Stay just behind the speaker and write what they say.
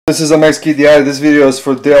This is MXKDI. This video is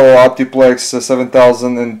for Dell Optiplex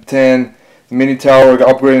 7010 mini tower,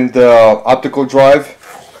 upgrading the optical drive.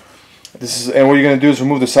 And what you're going to do is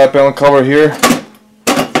remove the side panel cover here.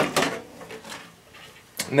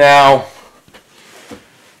 Now,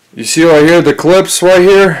 you see right here the clips right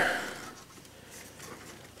here.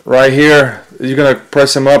 Right here, you're going to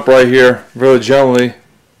press them up right here really gently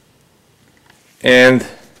and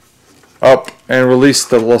up and release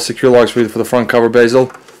the secure locks for the front cover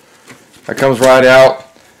bezel. That comes right out.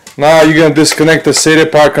 Now you're going to disconnect the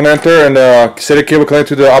SATA power connector and the SATA cable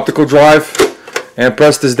connected to the optical drive and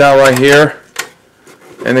press this down right here,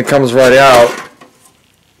 and it comes right out.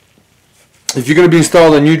 If you're going to be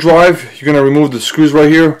installing a new drive, you're going to remove the screws right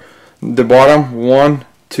here, the bottom, 1,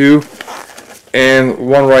 2, and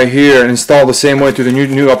one right here, and install the same way to the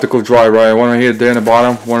new optical drive, right? One right here, there in the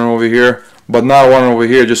bottom, one over here, but not one over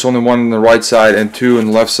here, just only one on the right side and two on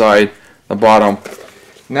the left side, the bottom.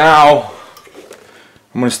 Now,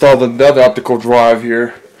 I'm going to install the other optical drive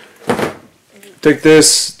here. Take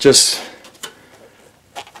this, just,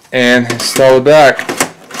 and install it back.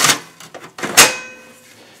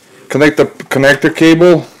 Connect the connector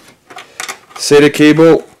cable, SATA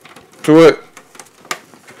cable to it.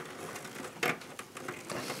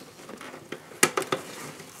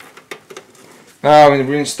 Now I'm going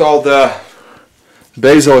to reinstall the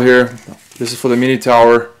bezel here. This is for the mini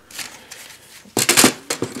tower.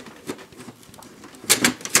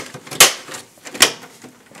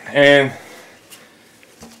 And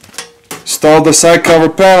install the side cover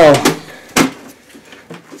panel.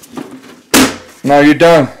 Now you're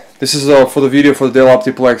done. This is for the video for the Dell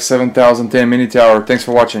Optiplex 7010 mini tower. Thanks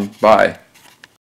for watching. Bye.